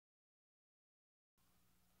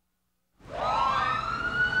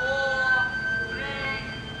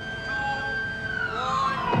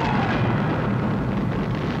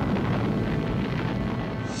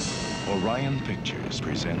Orion Pictures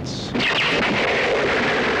presents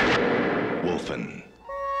Wolfen.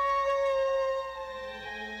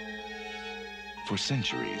 For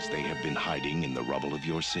centuries, they have been hiding in the rubble of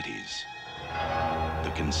your cities.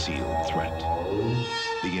 The concealed threat,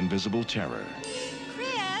 the invisible terror.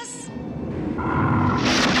 Chris!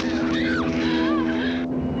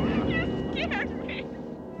 You scared me.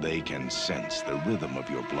 They can sense the rhythm of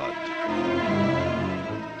your blood.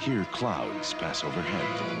 Hear clouds pass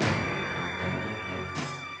overhead.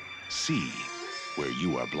 See where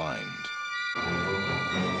you are blind.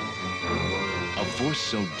 A force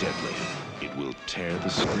so deadly, it will tear the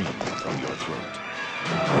scream from your throat.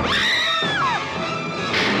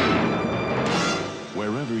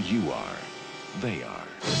 Wherever you are, they are.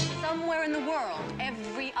 Somewhere in the world,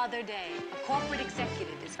 every other day, a corporate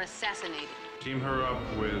executive is assassinated. Team her up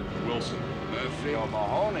with Wilson. Murphy or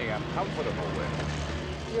Mahoney, I'm comfortable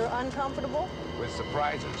with. You're uncomfortable? With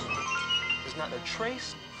surprises. There's not a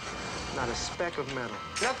trace, not a speck of metal.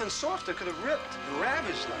 Nothing softer could have ripped and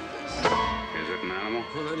ravaged like this. Is it an animal?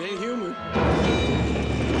 Well, it ain't human.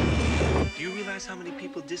 Do you realize how many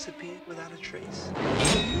people disappeared without a trace?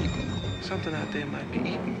 Something out there might be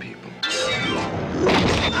eating people. Did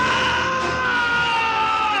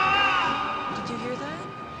you hear that?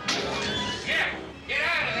 Get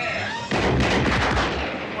out of there!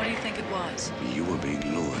 What do you think it was? You were being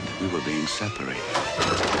lured. We were being separated.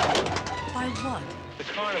 By what? The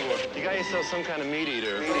carnivore. You got yourself some kind of meat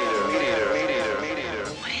eater. Meat eater.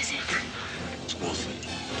 What is it? It's Wolfen.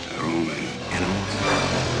 They're only animals.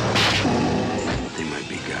 They might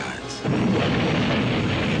be gods.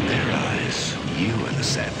 In their eyes, you are the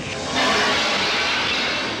savage.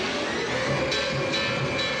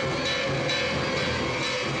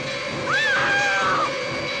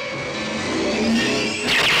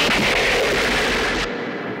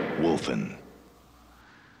 Wolfen.